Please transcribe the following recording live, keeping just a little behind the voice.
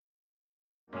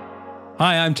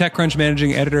Hi, I'm TechCrunch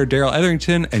Managing Editor Daryl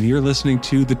Etherington, and you're listening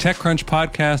to the TechCrunch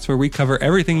podcast, where we cover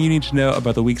everything you need to know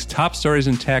about the week's top stories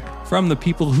in tech from the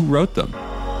people who wrote them.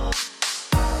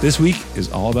 This week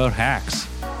is all about hacks.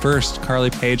 First,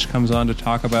 Carly Page comes on to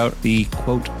talk about the,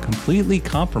 quote, completely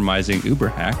compromising Uber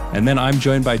hack, and then I'm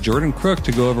joined by Jordan Crook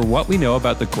to go over what we know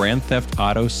about the Grand Theft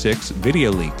Auto 6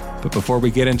 video leak. But before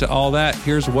we get into all that,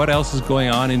 here's what else is going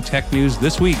on in tech news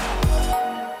this week.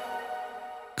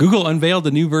 Google unveiled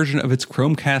a new version of its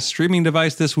Chromecast streaming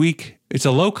device this week. It's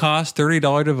a low-cost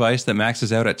 $30 device that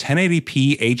maxes out at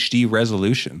 1080p HD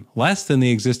resolution, less than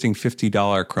the existing $50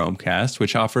 Chromecast,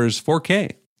 which offers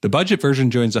 4K. The budget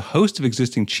version joins a host of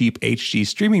existing cheap HD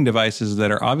streaming devices that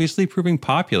are obviously proving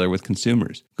popular with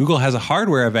consumers. Google has a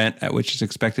hardware event at which it's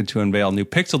expected to unveil new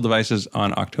Pixel devices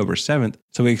on October 7th,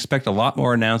 so we expect a lot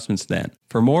more announcements then.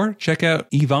 For more, check out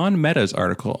Yvonne Mehta's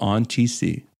article on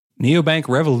TC. Neobank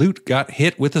Revolut got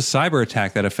hit with a cyber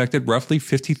attack that affected roughly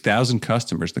 50,000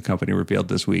 customers, the company revealed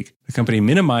this week. The company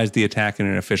minimized the attack in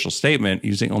an official statement,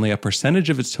 using only a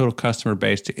percentage of its total customer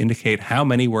base to indicate how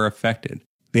many were affected.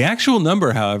 The actual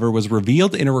number, however, was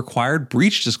revealed in a required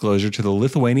breach disclosure to the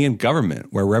Lithuanian government,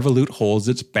 where Revolut holds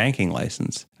its banking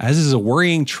license. As is a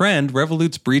worrying trend,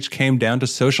 Revolut's breach came down to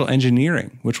social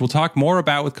engineering, which we'll talk more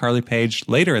about with Carly Page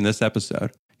later in this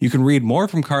episode. You can read more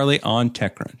from Carly on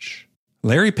TechCrunch.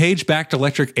 Larry Page-backed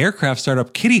electric aircraft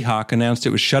startup Kitty Hawk announced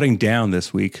it was shutting down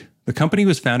this week. The company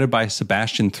was founded by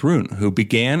Sebastian Thrun, who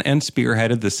began and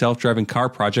spearheaded the self-driving car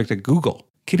project at Google.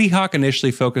 Kitty Hawk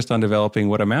initially focused on developing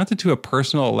what amounted to a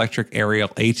personal electric aerial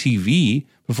ATV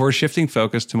before shifting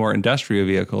focus to more industrial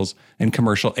vehicles and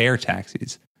commercial air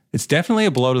taxis. It's definitely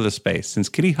a blow to the space, since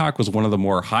Kitty Hawk was one of the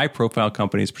more high-profile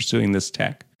companies pursuing this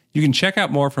tech. You can check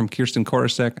out more from Kirsten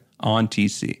Korosek on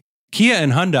TC. Kia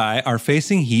and Hyundai are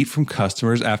facing heat from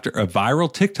customers after a viral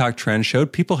TikTok trend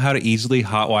showed people how to easily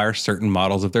hotwire certain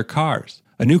models of their cars.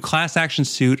 A new class action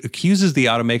suit accuses the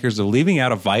automakers of leaving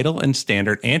out a vital and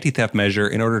standard anti-theft measure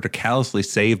in order to callously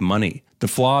save money. The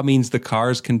flaw means the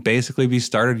cars can basically be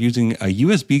started using a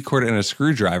USB cord and a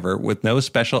screwdriver with no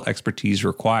special expertise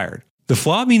required.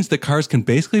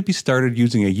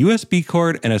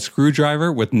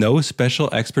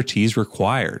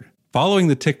 Following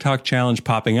the TikTok challenge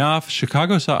popping off,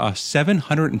 Chicago saw a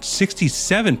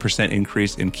 767%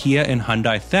 increase in Kia and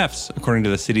Hyundai thefts, according to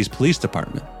the city's police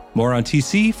department. More on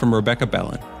TC from Rebecca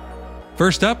Bellin.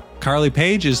 First up, Carly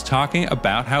Page is talking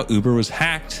about how Uber was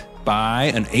hacked by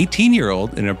an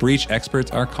 18-year-old in a breach experts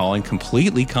are calling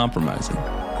completely compromising.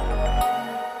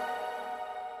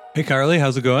 Hey Carly,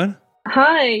 how's it going?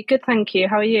 Hi, good, thank you.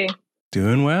 How are you?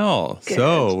 Doing well. Good.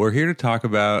 So we're here to talk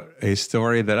about a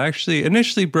story that actually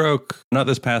initially broke, not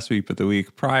this past week, but the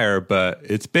week prior, but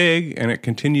it's big and it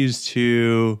continues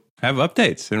to have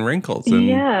updates and wrinkles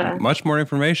and much more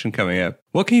information coming up.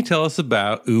 What can you tell us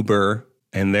about Uber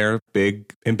and their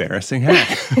big embarrassing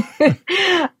hack?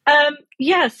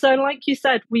 So like you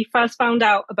said, we first found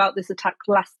out about this attack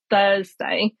last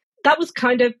Thursday. That was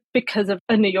kind of because of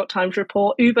a New York Times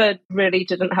report. Uber really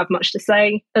didn't have much to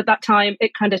say at that time.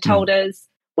 It kind of told us,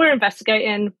 we're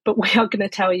investigating, but we are going to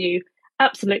tell you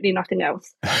absolutely nothing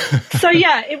else. So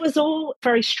it was all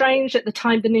very strange. At the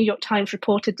time, the New York Times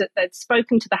reported that they'd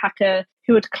spoken to the hacker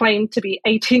who had claimed to be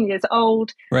 18 years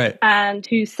old, right, and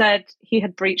who said he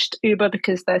had breached Uber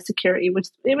because their security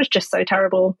was just so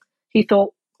terrible. He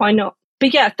thought, why not?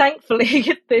 But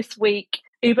thankfully this week,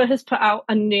 Uber has put out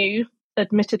a new,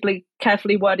 admittedly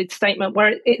carefully worded statement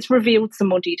where it's revealed some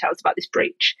more details about this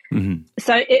breach. Mm-hmm.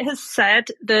 So it has said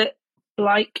that,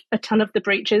 like a ton of the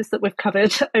breaches that we've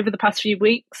covered over the past few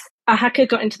weeks, a hacker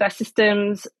got into their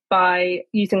systems by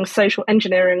using social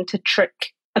engineering to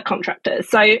trick a contractor.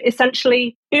 So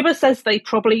essentially, Uber says they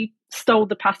probably stole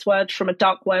the password from a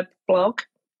dark web blog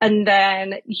and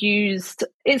then used,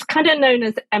 it's kind of known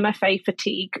as MFA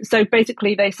fatigue. So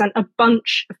basically they sent a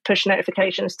bunch of push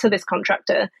notifications to this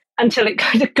contractor until it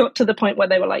kind of got to the point where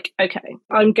they were like, okay,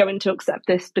 I'm going to accept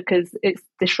this because it's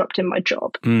disrupting my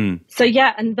job. So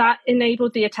and that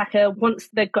enabled the attacker, once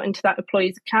they got into that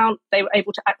employee's account, they were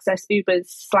able to access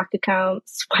Uber's Slack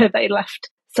accounts where they left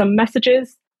some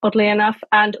messages, oddly enough,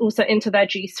 and also into their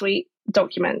G Suite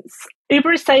documents.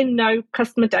 Uber is saying no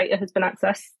customer data has been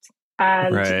accessed.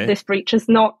 And this breach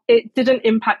it didn't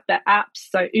impact their apps.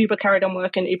 So Uber carried on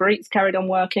working, Uber Eats carried on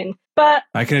working. But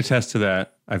I can attest to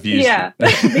that. I've used it.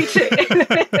 Me too.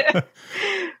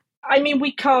 I mean,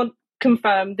 we can't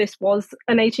confirm this was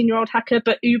an 18-year-old hacker,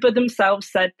 but Uber themselves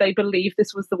said they believe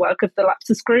this was the work of the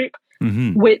Lapsus Group,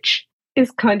 which is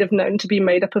kind of known to be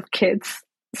made up of kids.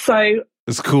 So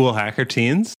It's cool hacker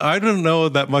teens. I don't know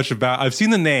that much about. I've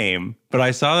seen the name, but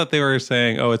I saw that they were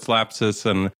saying, "Oh, it's Lapsus,"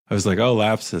 and I was like, "Oh,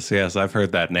 Lapsus, yes, I've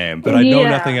heard that name," but I know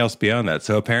nothing else beyond that.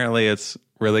 So apparently, it's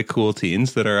really cool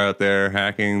teens that are out there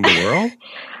hacking the world.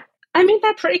 I mean,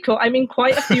 they're pretty cool. I mean,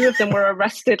 quite a few of them were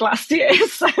arrested last year.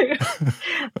 So,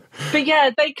 but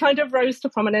yeah, they kind of rose to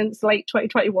prominence late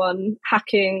 2021,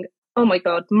 hacking. Oh my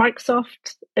God,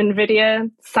 Microsoft,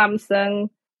 Nvidia, Samsung,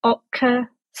 Opca.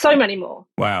 So many more.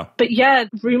 Wow. But yeah,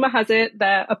 rumor has it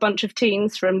they're a bunch of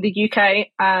teens from the UK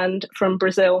and from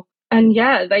Brazil. And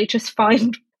yeah, they just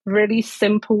find really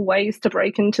simple ways to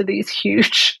break into these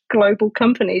huge global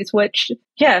companies, which,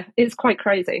 yeah, is quite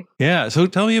crazy. Yeah. So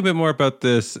tell me a bit more about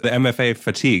this, the MFA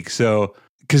fatigue. So,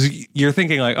 because you're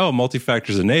thinking like, oh,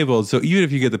 multi-factor is enabled. So even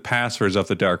if you get the passwords off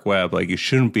the dark web, like you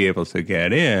shouldn't be able to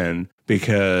get in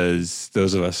because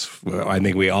those of us, well, I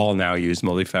think we all now use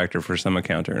multi-factor for some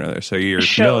account or another. So you're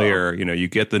familiar, you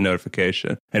get the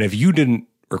notification. And if you didn't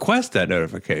request that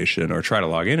notification or try to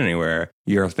log in anywhere,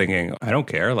 you're thinking, I don't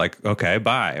care. Like, okay,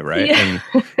 bye. Right. Yeah.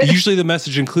 And usually the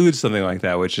message includes something like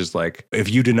that, which is like, if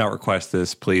you did not request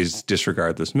this, please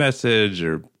disregard this message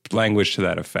or language to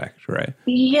that effect. Right.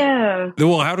 Yeah.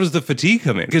 Well, how does the fatigue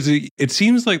come in? Because it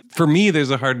seems like for me,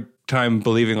 there's a hard time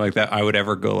believing like that I would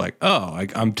ever go like, oh,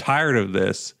 I'm tired of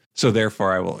this, so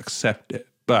therefore I will accept it.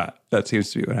 But that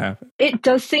seems to be what happened. It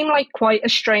does seem like quite a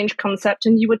strange concept.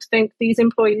 And you would think these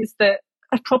employees that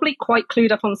are probably quite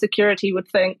clued up on security would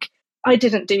think, I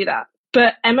didn't do that.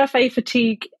 But MFA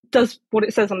fatigue does what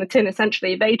it says on the tin,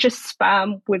 essentially. They just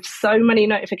spam with so many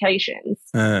notifications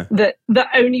that the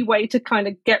only way to kind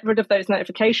of get rid of those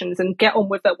notifications and get on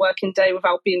with their working day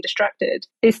without being distracted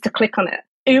is to click on it.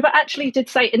 Uber actually did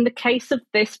say in the case of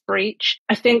this breach,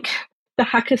 I think the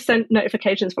hacker sent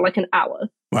notifications for like an hour.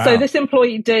 Wow. So this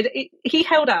employee he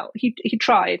held out, he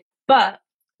tried, but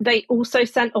they also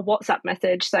sent a WhatsApp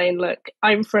message saying, look,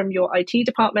 I'm from your IT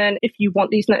department. If you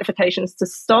want these notifications to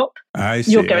stop,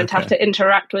 you're going to have to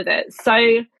interact with it.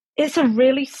 So it's a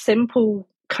really simple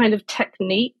kind of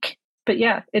technique. But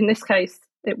yeah, in this case,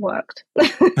 it worked.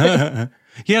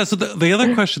 Yeah. So the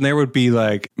other question there would be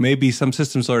like, maybe some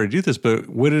systems already do this, but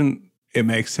wouldn't it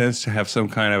make sense to have some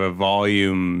kind of a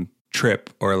volume trip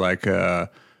or like,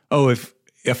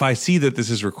 if I see that this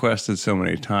is requested so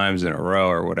many times in a row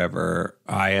or whatever,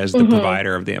 I, as the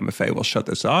provider of the MFA, will shut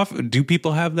this off. Do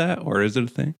people have that, or is it a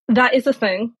thing? That is a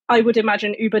thing. I would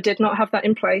imagine Uber did not have that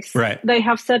in place. Right. They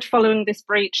have said following this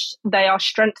breach, they are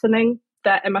strengthening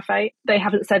their MFA. They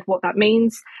haven't said what that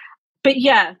means. But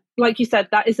yeah, like you said,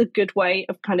 that is a good way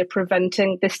of kind of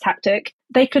preventing this tactic.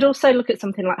 They could also look at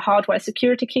something like hardware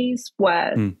security keys,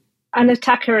 where an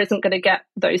attacker isn't going to get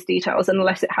those details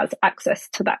unless it has access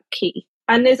to that key.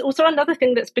 And there's also another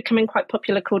thing that's becoming quite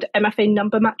popular called MFA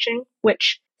number matching,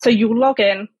 so you'll log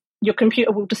in, your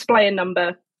computer will display a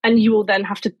number, and you will then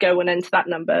have to go and enter that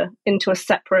number into a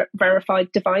separate verified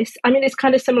device. I mean, it's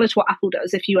kind of similar to what Apple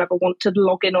does if you ever want to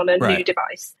log in on a new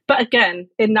device. But again,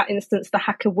 in that instance, the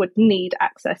hacker would need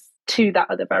access to that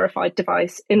other verified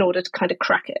device in order to kind of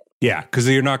crack it. Yeah, because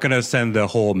you're not going to send the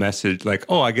whole message like,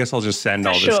 oh, I guess I'll just send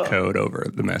all this code over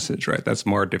the message, right? That's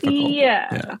more difficult.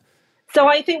 Yeah. So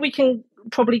I think we can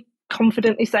probably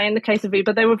confidently say in the case of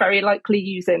Uber, they were very likely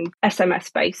using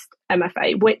SMS-based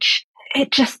MFA, which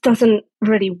it just doesn't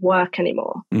really work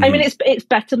anymore. I mean, it's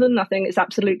better than nothing. It's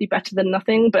absolutely better than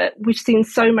nothing. But we've seen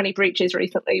so many breaches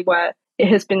recently where it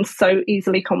has been so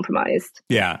easily compromised.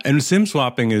 Yeah. And SIM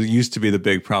swapping used to be the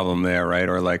big problem there, right?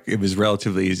 Or like it was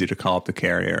relatively easy to call up the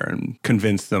carrier and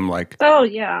convince them like, oh,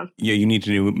 yeah, you need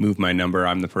to move my number.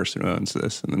 I'm the person who owns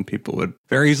this. And then people would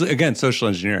very easily, again, social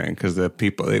engineering, because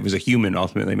it was a human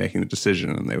ultimately making the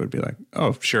decision. And they would be like,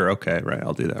 oh, sure. Okay. Right.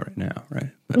 I'll do that right now. Right.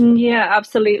 But, yeah,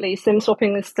 absolutely. SIM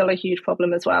swapping is still a huge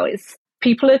problem as well.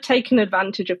 People are taking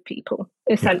advantage of people,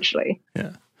 essentially.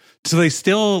 Yeah. So they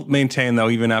still maintain, though,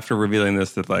 even after revealing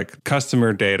this, that like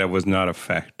customer data was not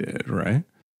affected, right?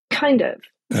 Kind of.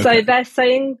 Okay. So they're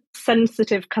saying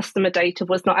sensitive customer data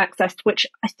was not accessed, which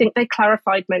I think they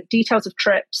clarified meant details of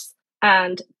trips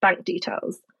and bank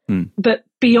details. But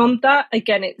beyond that,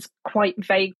 again, it's quite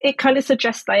vague. It kind of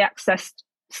suggests they accessed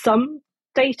some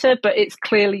data, but it's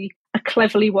clearly a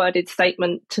cleverly worded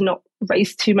statement to not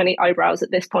raise too many eyebrows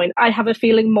at this point. I have a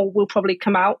feeling more will probably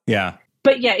come out. Yeah.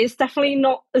 But yeah, it's definitely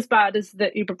not as bad as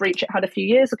the Uber breach it had a few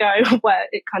years ago, where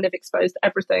it kind of exposed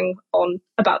everything on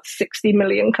about 60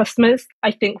 million customers.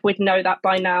 I think we'd know that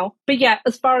by now. But yeah,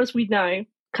 as far as we know,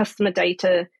 customer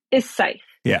data is safe.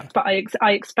 Yeah. But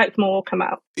I expect more will come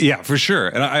out. Yeah, for sure.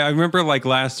 And I remember like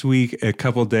last week, a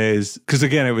couple of days, because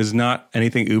again, it was not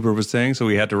anything Uber was saying. So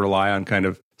we had to rely on kind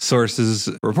of sources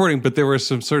reporting, but there were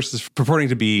some sources purporting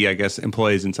to be, I guess,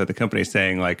 employees inside the company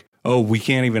saying like, oh, we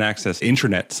can't even access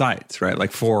intranet sites, right?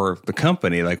 Like for the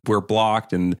company, like we're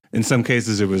blocked. And in some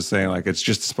cases it was saying like, it's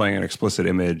just displaying an explicit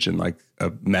image and like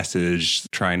a message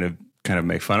trying to kind of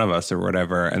make fun of us or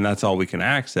whatever. And that's all we can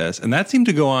access. And that seemed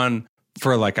to go on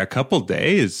for like a couple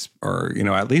days or, you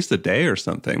know, at least a day or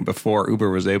something before Uber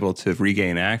was able to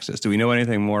regain access. Do we know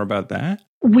anything more about that?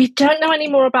 We don't know any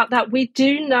more about that. We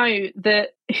do know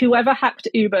that whoever hacked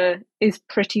Uber is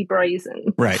pretty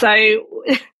brazen. Right. So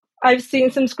I've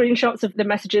seen some screenshots of the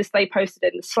messages they posted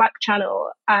in the Slack channel,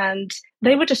 and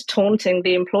they were just taunting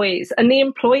the employees. And the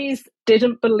employees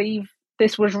didn't believe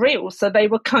this was real. So they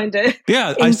were kind of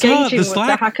engaging with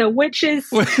the hacker, which is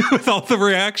with all the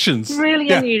reactions. Really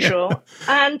unusual.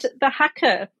 Yeah. And the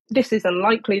hacker, this is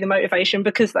unlikely the motivation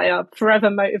because they are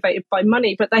forever motivated by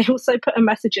money, but they also put a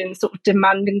message in sort of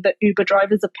demanding that Uber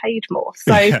drivers are paid more.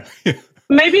 So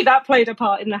maybe that played a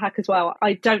part in the hack as well.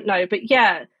 I don't know. But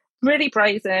yeah, really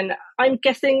brazen. I'm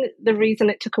guessing the reason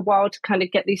it took a while to kind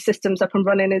of get these systems up and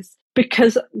running is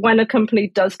because when a company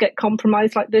does get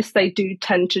compromised like this, they do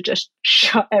tend to just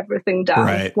shut everything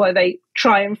down while they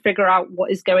try and figure out what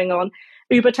is going on.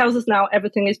 Uber tells us now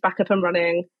everything is back up and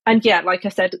running. And yeah, like I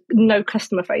said, no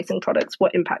customer-facing products were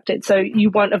impacted. So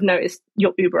you won't have noticed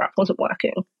your Uber app wasn't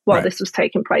working while this was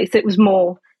taking place. It was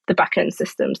more the back-end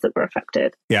systems that were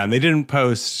affected. Yeah, and they didn't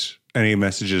post any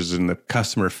messages in the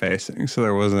customer facing.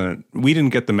 So we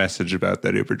didn't get the message about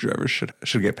that Uber drivers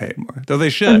should get paid more, though they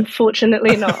should.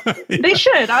 Unfortunately not. They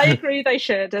should. I agree they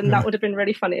should. And that would have been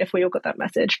really funny if we all got that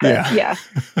message. But yeah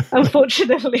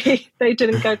unfortunately, they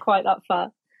didn't go quite that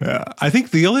far. Yeah, I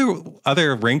think the only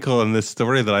other wrinkle in this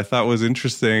story that I thought was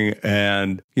interesting,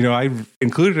 and, you know, I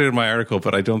included it in my article,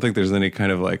 but I don't think there's any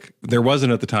kind of like, there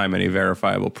wasn't at the time any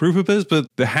verifiable proof of this, but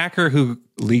the hacker who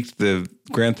leaked the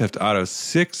Grand Theft Auto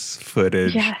 6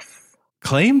 footage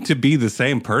claimed to be the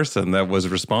same person that was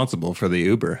responsible for the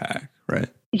Uber hack, right?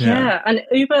 Yeah, and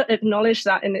Uber acknowledged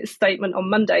that in its statement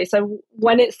on Monday. So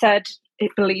when it said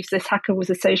it believes this hacker was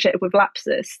associated with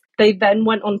Lapsus, they then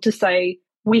went on to say,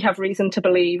 we have reason to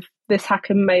believe this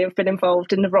hacker may have been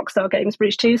involved in the Rockstar Games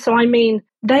breach too. So, I mean,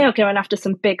 they are going after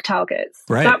some big targets.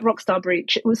 Right. That Rockstar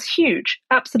breach, it was huge,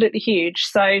 absolutely huge.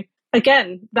 So,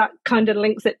 again, that kind of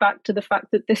links it back to the fact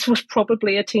that this was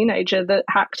probably a teenager that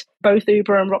hacked both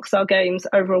Uber and Rockstar Games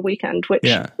over a weekend, which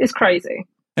is crazy.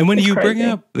 And when you bring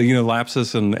up, you know,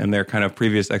 Lapsus and their kind of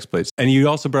previous exploits, and you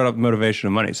also brought up motivation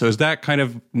of money. So is that kind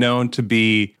of known to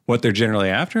be what they're generally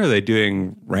after? Are they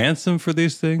doing ransom for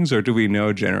these things, or do we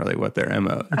know generally what their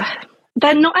MO is?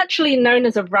 They're not actually known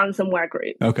as a ransomware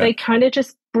group. Okay. They kind of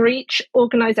just breach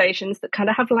organizations that kind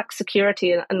of have lax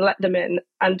security and let them in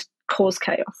and cause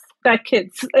chaos. They're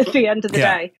kids at the end of the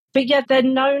day. But yeah, they're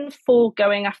known for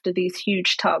going after these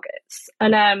huge targets.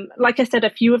 And like I said, a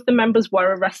few of the members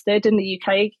were arrested in the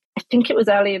UK. I think it was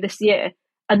earlier this year.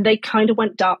 And they kind of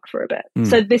went dark for a bit.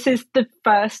 So this is the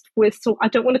first I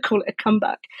don't want to call it a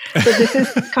comeback, but this is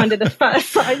kind of the first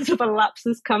signs of a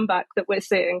Lapsus comeback that we're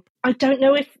seeing. I don't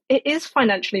know if it is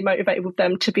financially motivated with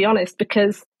them, to be honest,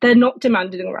 because they're not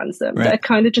demanding a ransom. They're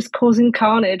kind of just causing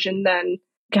carnage and then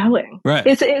going. Right.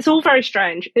 It's all very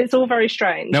strange. It's all very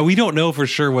strange. Now, we don't know for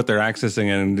sure what they're accessing,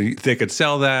 and they could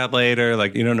sell that later.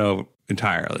 Like, you don't know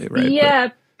entirely, right? Yeah,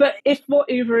 but if what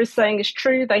Uber is saying is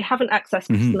true, they haven't accessed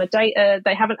customer data,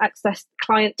 they haven't accessed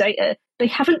client data, they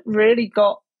haven't really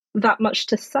got that much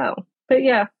to sell. But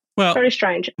yeah, well, very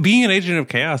strange. Being an agent of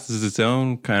chaos is its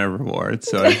own kind of reward.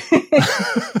 So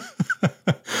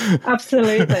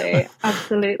Absolutely.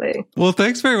 Absolutely. Well,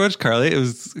 thanks very much, Carly. It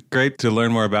was great to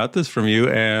learn more about this from you.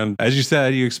 And as you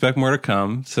said, you expect more to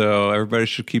come. So everybody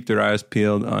should keep their eyes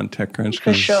peeled on TechCrunch,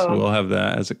 because we'll have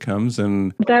that as it comes.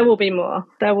 And there will be more.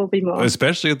 There will be more.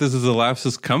 Especially if this is a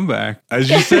Lapsus comeback. As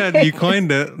you said, you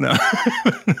coined it. No.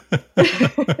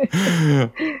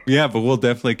 Yeah, but we'll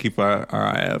definitely keep our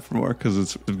eye out for more, because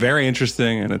it's very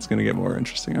interesting and it's going to get more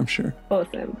interesting, I'm sure.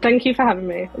 Awesome. Thank you for having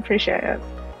me. Appreciate it.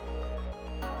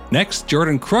 Next,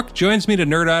 Jordan Crook joins me to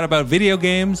nerd out about video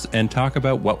games and talk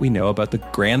about what we know about the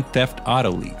Grand Theft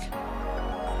Auto leak.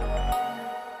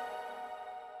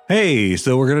 Hey,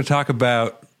 so we're going to talk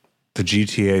about the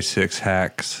GTA 6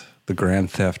 hacks, the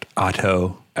Grand Theft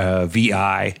Auto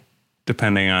VI,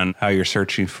 depending on how you're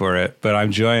searching for it. But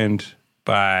I'm joined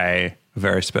by a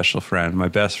very special friend, my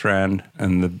best friend,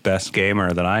 and the best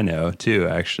gamer that I know, too,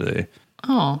 actually.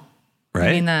 Oh. Right?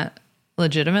 I mean that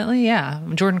legitimately? Yeah.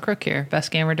 I'm Jordan Crook here. Best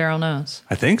gamer Daryl knows.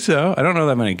 I think so. I don't know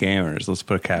that many gamers. Let's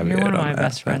put a caveat on that. You're one of my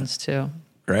best friends, too.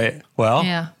 right? Well,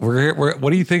 Yeah. what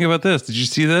do you think about this? Did you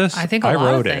see this? I think I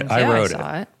wrote it. I Yeah, wrote I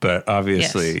saw it. But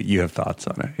obviously Yes. you have thoughts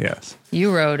on it. Yes.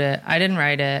 You wrote it. I didn't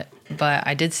write it, but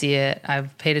I did see it.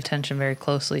 I've paid attention very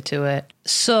closely to it.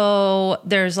 So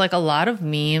there's like a lot of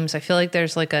memes. I feel like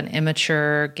there's like an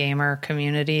immature gamer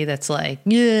community that's like,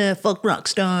 yeah, fuck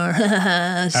Rockstar.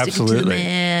 Stick it to the Absolutely.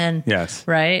 man. Yes.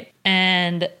 Right?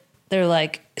 And they're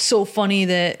like, so funny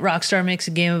that Rockstar makes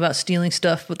a game about stealing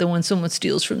stuff, but then when someone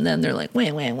steals from them, they're like,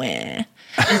 wah, wah, wah.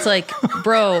 It's like,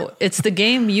 bro, it's the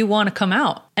game you want to come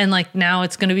out. And like now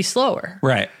it's going to be slower.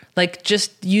 Right. Like,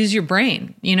 just use your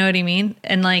brain. You know what I mean?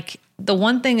 And like, the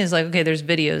one thing is like, okay, there's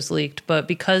videos leaked, but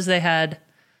because they had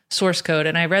source code,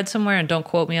 and I read somewhere, and don't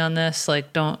quote me on this,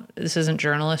 like, this isn't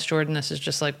journalist Jordan, this is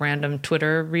just like random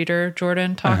Twitter reader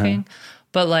Jordan talking.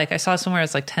 But like, I saw somewhere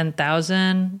it's like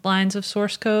 10,000 lines of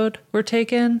source code were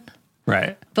taken.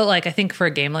 Right. But like, I think for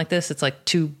a game like this, it's like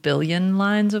 2 billion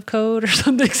lines of code or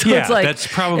something. So Yeah, it's like, that's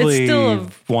probably it's still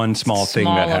one small thing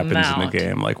small that happens amount. in the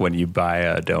game. Like when you buy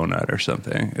a donut or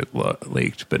something, it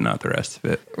leaked, but not the rest of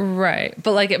it. right.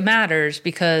 But like, it matters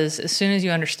because as soon as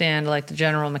you understand like the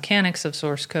general mechanics of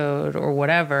source code or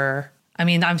whatever, I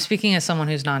mean, I'm speaking as someone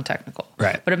who's non-technical.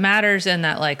 Right. But it matters in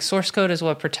that like source code is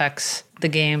what protects the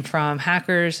game from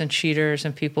hackers and cheaters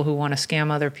and people who want to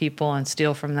scam other people and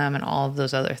steal from them and all of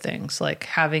those other things. Like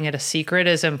having it a secret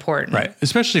is important. Right.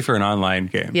 Especially for an online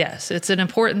game. Yes, it's an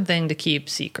important thing to keep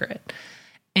secret.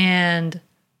 And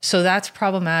so that's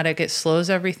problematic. It slows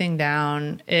everything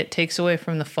down. It takes away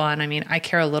from the fun. I mean, I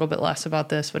care a little bit less about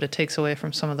this, but it takes away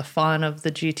from some of the fun of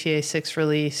the GTA 6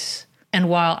 release. And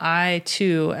while I,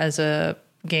 too, as a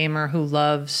gamer who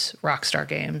loves Rockstar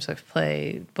games, I've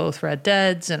played both Red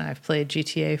Deads and I've played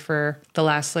GTA for the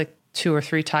last like 2 or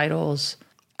 3 titles,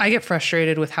 I get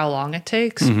frustrated with how long it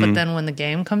takes. But then when the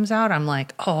game comes out, I'm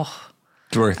like, oh,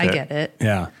 It's worth it. I get it.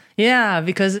 Yeah. Yeah,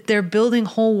 because they're building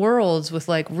whole worlds with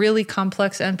like really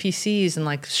complex NPCs and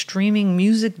like streaming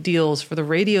music deals for the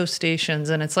radio stations.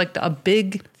 And it's like a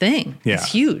big thing. Yeah.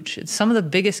 It's huge. It's some of the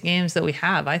biggest games that we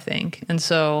have, I think. And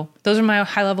so those are my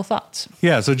high level thoughts.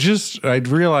 Yeah. So I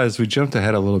realized we jumped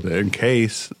ahead a little bit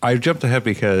I jumped ahead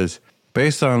because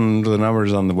based on the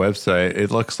numbers on the website,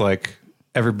 it looks like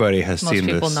everybody has Most seen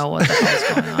this. people know what the hell's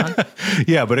going on.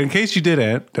 Yeah, but in case you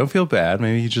didn't, don't feel bad.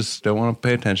 Maybe you just don't want to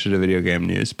pay attention to video game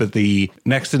news. But the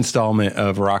next installment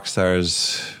of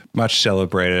Rockstar's much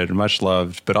celebrated, much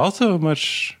loved, but also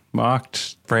much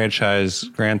mocked franchise,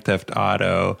 Grand Theft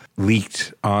Auto,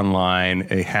 leaked online.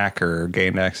 A hacker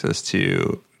gained access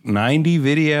to 90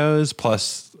 videos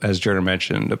plus, as Jordan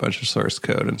mentioned, a bunch of source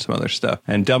code and some other stuff,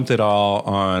 and dumped it all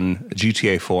on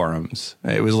GTA forums.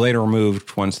 It was later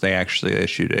removed once they actually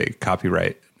issued a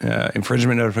copyright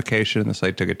infringement notification. The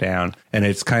site took it down, and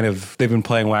it's kind of, they've been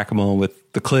playing whack-a-mole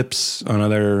with the clips on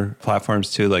other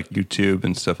platforms too, like YouTube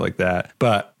and stuff like that.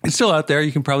 But it's still out there.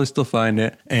 You can probably still find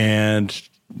it. And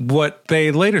what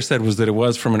they later said was that it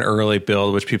was from an early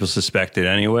build, which people suspected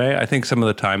anyway. I think some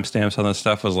of the timestamps on this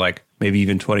stuff was like maybe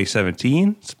even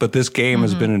 2017. But this game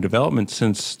has been in development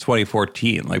since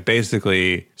 2014, like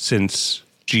basically since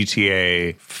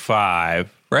GTA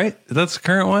 5. Right? That's the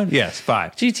current one? Yes,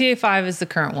 5. GTA 5 is the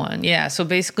current one. Yeah. So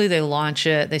basically they launch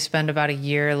it. They spend about a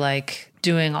year like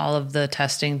doing all of the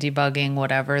testing, debugging,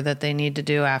 whatever that they need to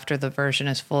do after the version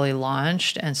is fully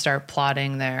launched, and start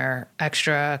plotting their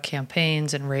extra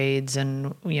campaigns and raids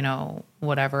and, you know,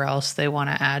 whatever else they want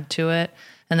to add to it.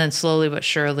 And then slowly but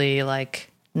surely,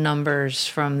 like, numbers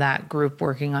from that group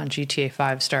working on GTA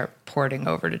 5 start porting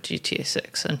over to GTA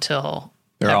 6 until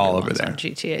they're all over everyone's there on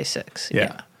GTA 6.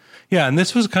 Yeah. Yeah, and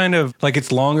this was kind of like,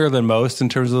 it's longer than most in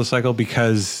terms of the cycle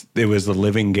because it was a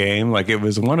living game. Like, it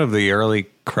was one of the early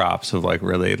crops of like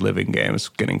really living games,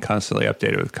 getting constantly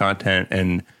updated with content,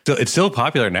 and it's still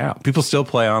popular now. People still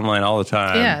play online all the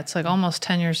time. Yeah, it's like almost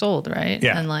 10 years old, right?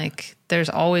 Yeah. And like, there's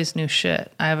always new shit.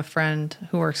 I have a friend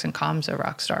who works in comms at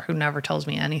Rockstar who never tells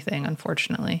me anything,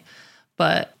 unfortunately.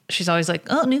 But she's always like,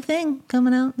 oh, new thing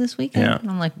coming out this weekend. Yeah. And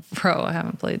I'm like, bro, I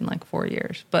haven't played in like 4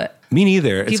 years. But me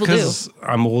neither. It's people because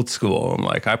I'm old school. I'm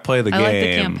like, I play the I game. like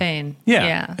the campaign.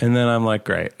 Yeah. And then I'm like,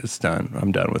 great, it's done.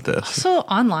 I'm done with this. So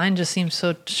online just seems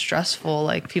so stressful.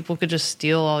 Like, people could just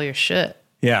steal all your shit.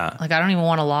 Yeah. Like, I don't even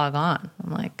want to log on.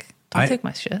 I'm like, don't take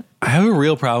my shit. I have a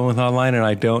real problem with online, and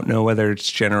I don't know whether it's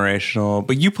generational.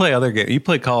 But you play other games. You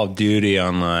play Call of Duty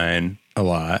online a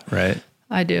lot, right?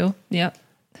 I do. Yep.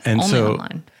 And Only so,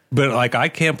 online. But like, I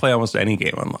can't play almost any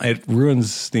game online. It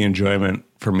ruins the enjoyment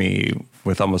for me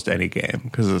with almost any game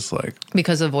because it's like,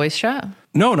 Because of voice chat?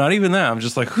 no, not even that. I'm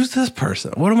just like, who's this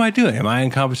person? What am I doing? Am I in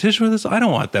competition with this? I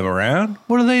don't want them around.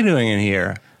 What are they doing in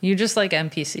here? You just like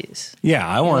NPCs. Yeah,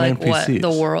 I want Like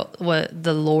NPCs. what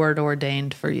the Lord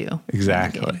ordained for you.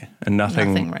 Exactly. And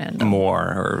nothing random. more.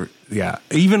 Or yeah.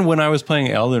 Even when I was playing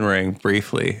Elden Ring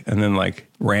briefly, and then like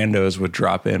randos would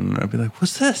drop in, and I'd be like,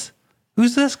 what's this?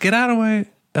 Who's this? Get out of my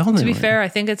Elden Ring. To be fair, I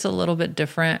think it's a little bit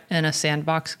different in a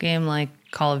sandbox game like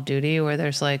Call of Duty, where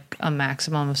there's like a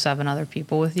maximum of 7 other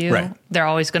people with you. Right. They're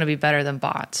always going to be better than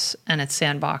bots, and it's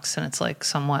sandbox and it's like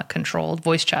somewhat controlled.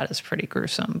 Voice chat is pretty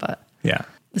gruesome, but Yeah.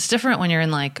 it's different when you're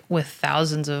in like with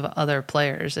thousands of other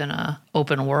players in a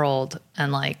open world,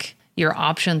 and like your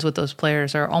options with those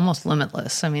players are almost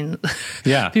limitless. I mean,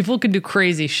 Yeah. people can do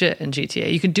crazy shit in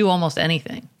GTA. You can do almost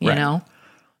anything, you Right. know?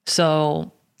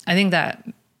 So I think that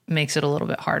makes it a little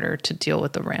bit harder to deal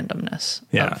with the randomness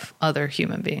of other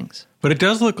human beings. But it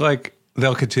does look like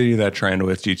they'll continue that trend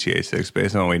with GTA 6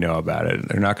 based on what we know about it.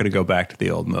 They're not going to go back to the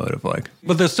old mode of like,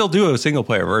 but they'll still do a single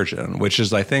player version, which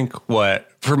is, I think, what,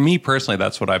 for me personally,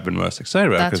 that's what I've been most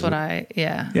excited about. That's what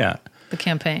yeah. The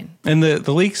campaign. And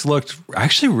the leaks looked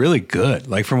actually really good.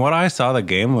 Like from what I saw, the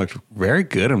game looked very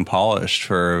good and polished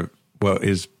for what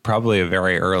is probably a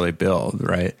very early build,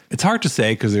 right? It's hard to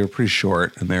say because they were pretty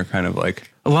short and they're kind of like,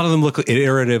 a lot of them look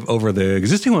iterative over the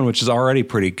existing one, which is already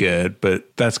pretty good,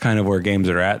 but that's kind of where games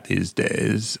are at these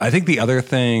days. I think the other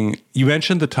thing, you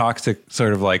mentioned the toxic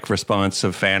sort of like response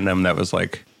of fandom that was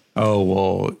like, oh,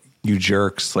 well, you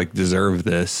jerks like deserve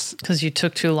this. Because you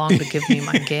took too long to give me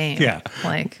my game. Yeah.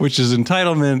 Like, which is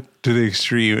entitlement to the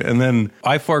extreme. And then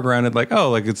I foregrounded like, oh,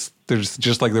 like there's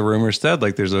just like the rumor said,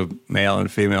 like there's a male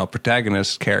and female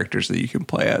protagonist characters that you can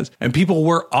play as. And people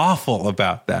were awful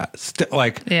about that.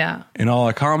 In all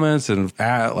the comments and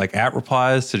at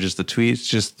replies to just the tweets,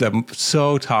 just them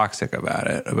so toxic about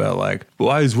it. About like,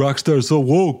 why is Rockstar so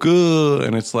woke?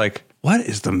 And it's like, what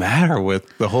is the matter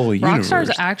with the whole universe?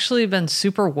 Rockstar's actually been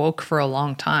super woke for a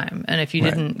long time. And if you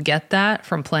didn't get that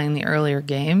from playing the earlier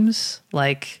games,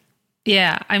 like,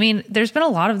 yeah, I mean, there's been a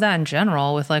lot of that in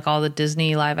general with like all the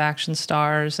Disney live action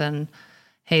stars and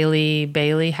Halle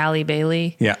Bailey,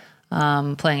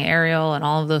 playing Ariel and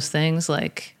all of those things.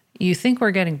 Like, you think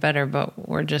we're getting better, but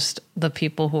we're just, the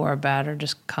people who are bad are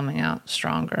just coming out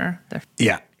stronger.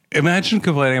 Imagine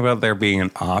complaining about there being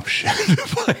an option to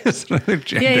play as another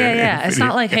gender. Yeah. It's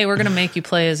not like, hey, we're going to make you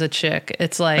play as a chick.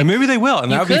 It's like, and maybe they will,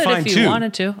 and that would be fine if too. You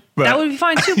wanted to. That would be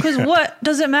fine too, because what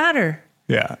does it matter?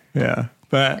 Yeah.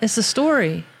 But it's the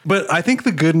story. But I think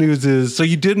the good news is, so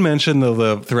you did mention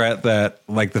the threat that,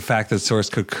 like, the fact that source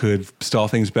code could stall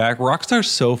things back. Rockstar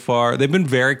so far, they've been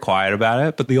very quiet about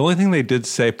it, but the only thing they did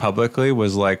say publicly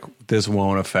was like, this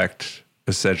won't affect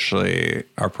essentially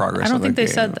our progress. I don't think they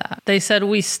said that. They said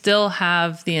we still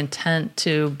have the intent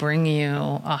to bring you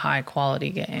a high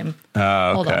quality game.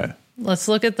 Hold on. Let's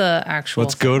look at the actual.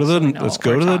 Let's go to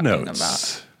the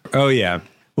notes. Oh yeah.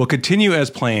 We'll continue as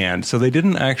planned. So they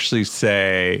didn't actually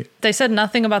say. They said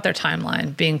nothing about their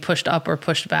timeline being pushed up or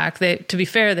pushed back. To be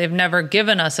fair, they've never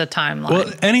given us a timeline.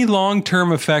 Well, any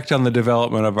long-term effect on the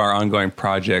development of our ongoing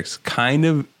projects kind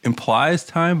of implies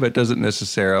time, but doesn't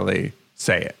necessarily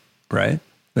say it. Right?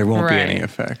 There won't be any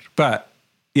effect. But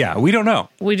yeah, we don't know.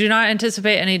 We do not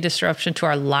anticipate any disruption to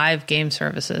our live game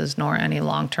services, nor any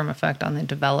long-term effect on the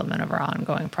development of our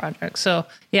ongoing projects. So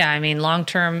yeah, I mean,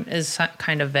 long-term is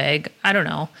kind of vague. I don't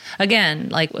know. Again,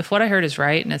 like if what I heard is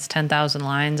right and it's 10,000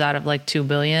 lines out of like 2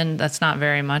 billion, that's not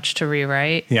very much to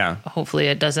rewrite. Yeah. Hopefully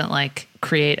it doesn't like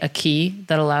create a key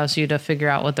that allows you to figure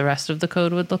out what the rest of the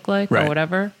code would look like or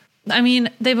whatever. I mean,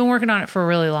 they've been working on it for a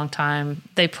really long time.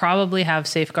 They probably have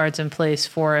safeguards in place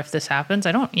for if this happens.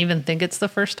 I don't even think it's the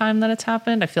first time that it's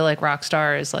happened. I feel like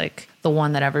Rockstar is like the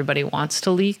one that everybody wants to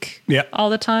leak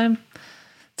all the time.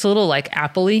 It's a little like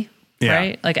Apple-y,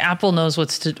 right? Like Apple knows what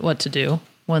to do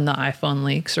when the iPhone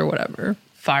leaks or whatever.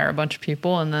 Fire a bunch of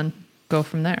people and then go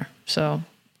from there. So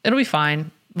it'll be fine.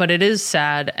 But it is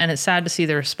sad, and it's sad to see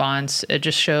the response. It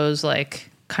just shows like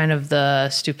kind of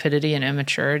the stupidity and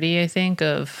immaturity, I think,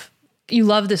 of you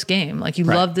love this game. Like you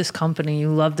love this company, you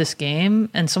love this game,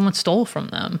 and someone stole from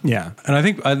them. Yeah. And I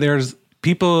think there's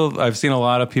people, I've seen a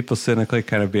lot of people cynically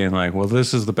kind of being like, well,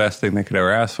 this is the best thing they could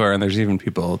ever ask for. And there's even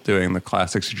people doing the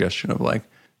classic suggestion of like,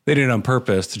 they did it on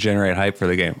purpose to generate hype for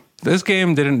the game. This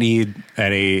game didn't need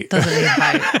any. Doesn't need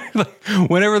hype. Like,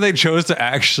 whenever they chose to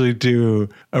actually do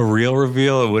a real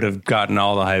reveal, it would have gotten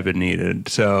all the hype it needed.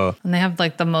 So, and they have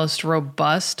like the most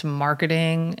robust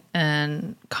marketing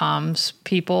and comms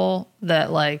people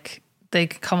that like they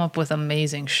could come up with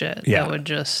amazing shit that would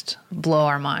just blow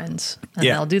our minds. And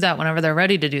they'll do that whenever they're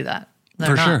ready to do that. They're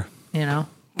for not, sure. You know.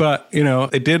 But you know,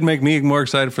 it did make me more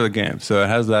excited for the game, so it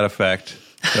has that effect.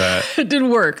 It did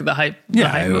work. The hype.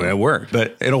 It worked,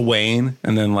 but it'll wane,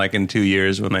 and then like in 2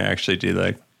 years when they actually do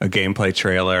like a gameplay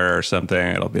trailer or something,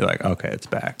 it'll be like, okay, it's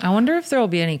back. I wonder if there will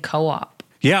be any co-op.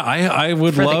 Yeah, I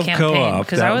would love co-op.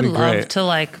 Because I would love to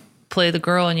like play the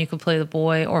girl and you could play the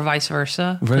boy, or vice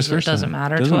versa. Because it doesn't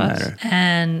matter to us.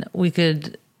 And we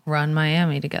could run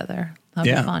Miami together.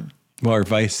 That'd be fun. Well, or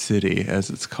Vice City, as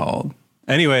it's called.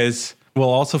 Anyways, we'll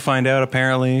also find out,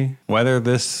 apparently, whether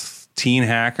this teen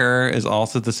hacker is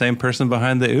also the same person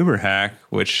behind the Uber hack,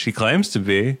 which she claims to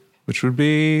be, which would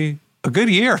be a good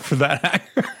year for that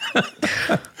hacker.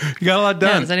 You got a lot done.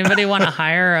 Yeah, does anybody want to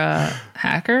hire a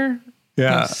hacker?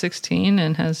 Yeah. Who's 16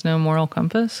 and has no moral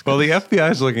compass? Well, the FBI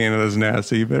is looking into this now,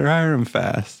 so you better hire him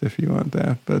fast if you want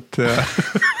that.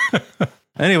 But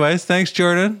anyways, thanks,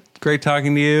 Jordan. Great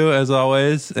talking to you, as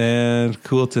always, and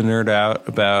cool to nerd out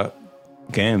about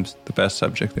games, the best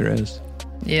subject there is.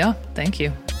 Yeah, thank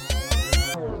you.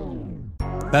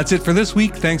 That's it for this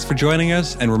week. Thanks for joining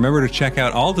us. And remember to check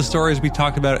out all the stories we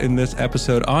talked about in this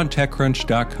episode on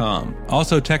TechCrunch.com.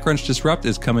 Also, TechCrunch Disrupt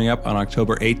is coming up on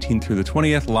October 18th through the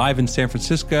 20th, live in San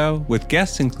Francisco, with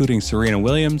guests including Serena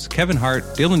Williams, Kevin Hart,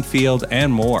 Dylan Field,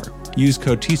 and more. Use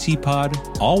code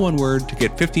TCPOD, all one word, to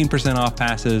get 15% off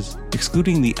passes,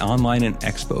 excluding the online and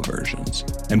expo versions.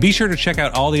 And be sure to check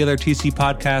out all the other TC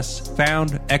podcasts: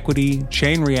 Found, Equity,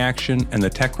 Chain Reaction, and the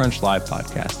TechCrunch Live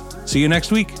podcast. See you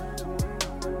next week.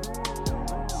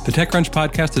 The TechCrunch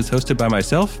podcast is hosted by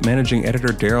myself, managing editor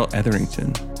Daryl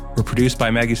Etherington. We're produced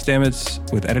by Maggie Stamets,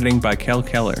 with editing by Kel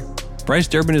Keller. Bryce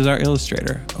Durbin is our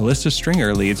illustrator. Alyssa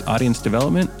Stringer leads audience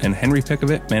development, and Henry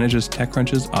Pickavet manages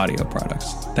TechCrunch's audio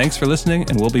products. Thanks for listening,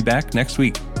 and we'll be back next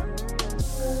week.